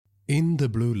In the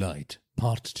Blue Light,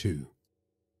 Part 2.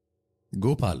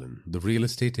 Gopalan, the real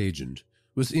estate agent,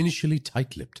 was initially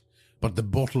tight-lipped, but the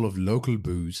bottle of local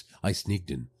booze I sneaked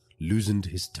in loosened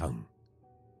his tongue.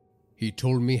 He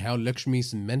told me how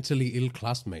Lakshmi's mentally ill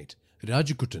classmate,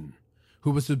 Rajakutan,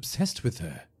 who was obsessed with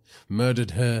her,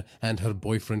 murdered her and her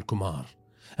boyfriend Kumar,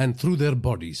 and threw their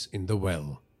bodies in the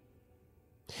well.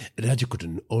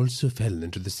 Rajakutan also fell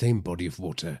into the same body of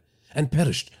water and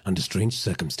perished under strange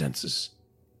circumstances.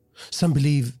 Some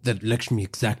believe that Lakshmi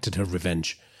exacted her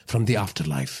revenge from the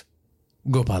afterlife,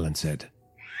 Gopalan said.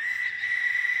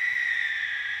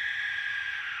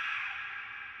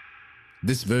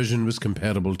 This version was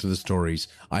comparable to the stories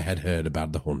I had heard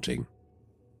about the haunting.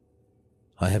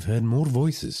 I have heard more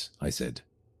voices, I said.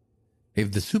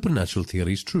 If the supernatural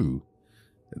theory is true,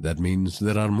 that means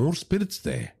there are more spirits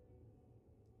there.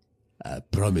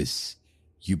 Promise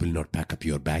you will not pack up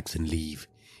your bags and leave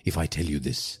if I tell you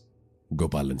this,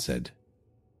 Gopalan said.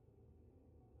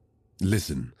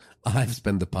 Listen, I've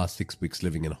spent the past 6 weeks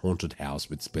living in a haunted house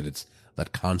with spirits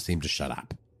that can't seem to shut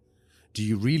up. Do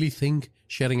you really think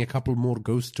sharing a couple more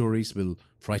ghost stories will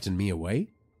frighten me away?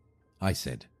 I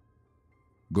said.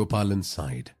 Gopalan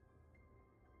sighed.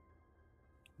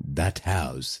 That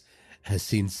house has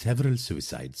seen several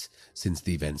suicides since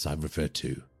the events I've referred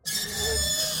to.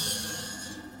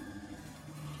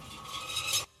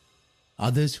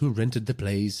 Others who rented the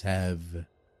place have...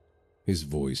 His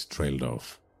voice trailed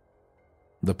off.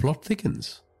 The plot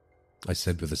thickens, I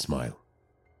said with a smile.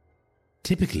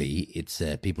 Typically, it's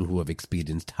people who have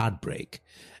experienced heartbreak.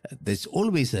 There's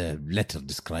always a letter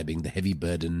describing the heavy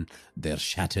burden their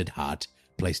shattered heart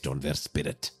placed on their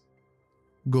spirit.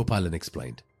 Gopalan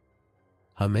explained.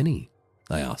 How many?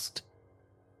 I asked.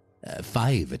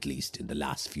 5 at least in the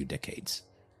last few decades,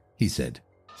 he said.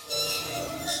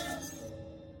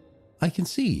 I can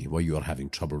see why you are having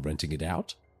trouble renting it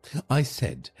out, I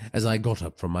said as I got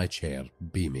up from my chair,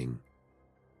 beaming.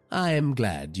 I am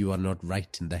glad you are not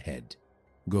right in the head,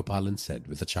 Gopalan said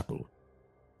with a chuckle.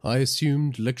 I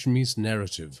assumed Lakshmi's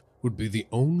narrative would be the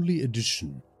only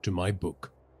addition to my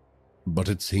book, but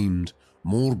it seemed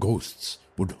more ghosts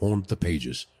would haunt the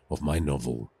pages of my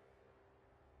novel.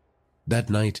 That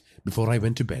night, before I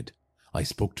went to bed, I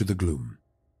spoke to the gloom.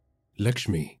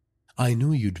 Lakshmi, I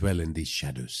know you dwell in these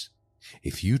shadows.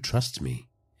 If you trust me,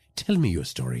 tell me your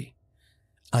story.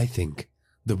 I think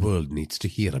the world needs to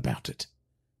hear about it.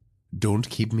 Don't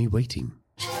keep me waiting.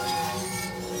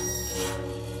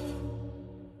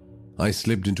 I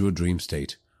slipped into a dream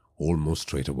state almost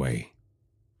straight away.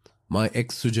 My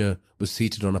ex Suja was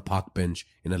seated on a park bench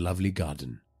in a lovely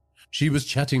garden. She was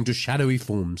chatting to shadowy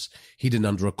forms hidden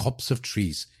under a copse of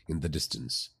trees in the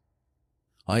distance.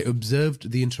 I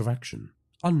observed the interaction,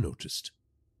 unnoticed.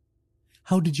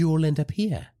 How did you all end up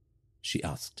here? She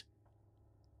asked.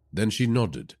 Then she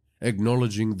nodded,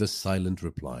 acknowledging the silent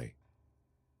reply.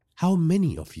 How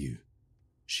many of you?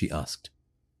 She asked.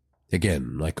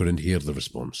 Again, I couldn't hear the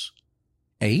response.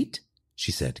 8?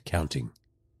 She said, counting.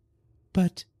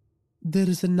 But there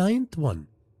is a 9th one,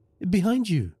 behind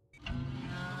you.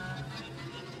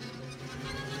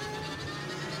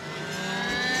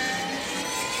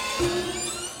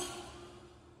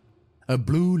 A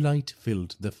blue light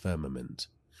filled the firmament,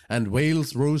 and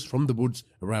wails rose from the woods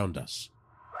around us.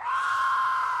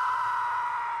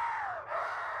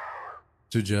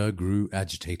 Suja grew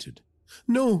agitated.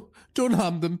 No, don't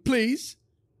harm them, please,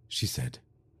 she said.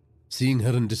 Seeing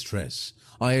her in distress,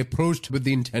 I approached with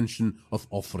the intention of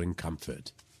offering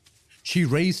comfort. She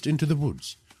raced into the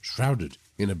woods, shrouded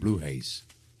in a blue haze.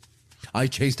 I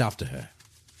chased after her.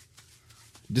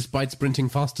 Despite sprinting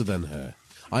faster than her,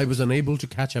 I was unable to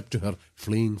catch up to her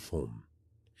fleeing form.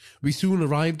 We soon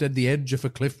arrived at the edge of a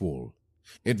cliff wall.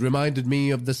 It reminded me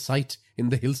of the site in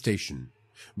the hill station,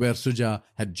 where Suja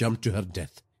had jumped to her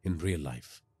death in real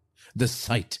life. The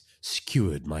sight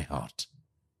skewered my heart.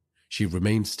 She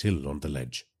remained still on the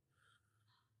ledge.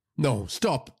 No,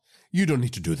 stop! You don't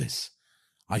need to do this,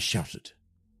 I shouted.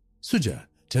 Suja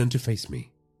turned to face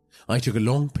me. I took a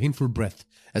long, painful breath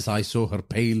as I saw her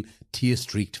pale,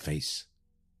 tear-streaked face.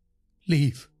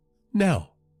 Leave, now,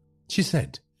 she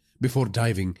said, before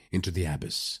diving into the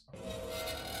abyss.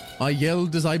 I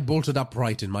yelled as I bolted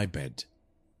upright in my bed.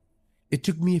 It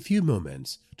took me a few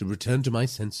moments to return to my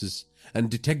senses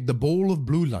and detect the ball of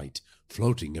blue light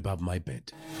floating above my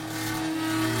bed.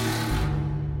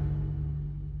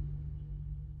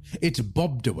 It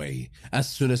bobbed away as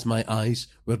soon as my eyes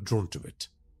were drawn to it.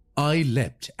 I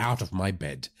leapt out of my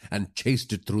bed and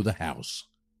chased it through the house.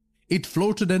 It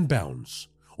floated and bounced,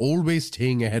 always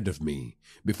staying ahead of me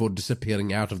before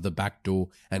disappearing out of the back door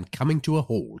and coming to a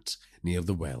halt near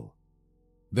the well.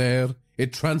 There,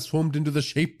 it transformed into the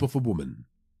shape of a woman.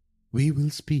 "We will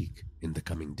speak in the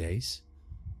coming days,"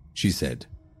 she said.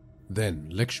 Then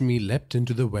Lakshmi leapt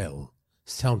into the well,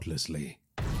 soundlessly.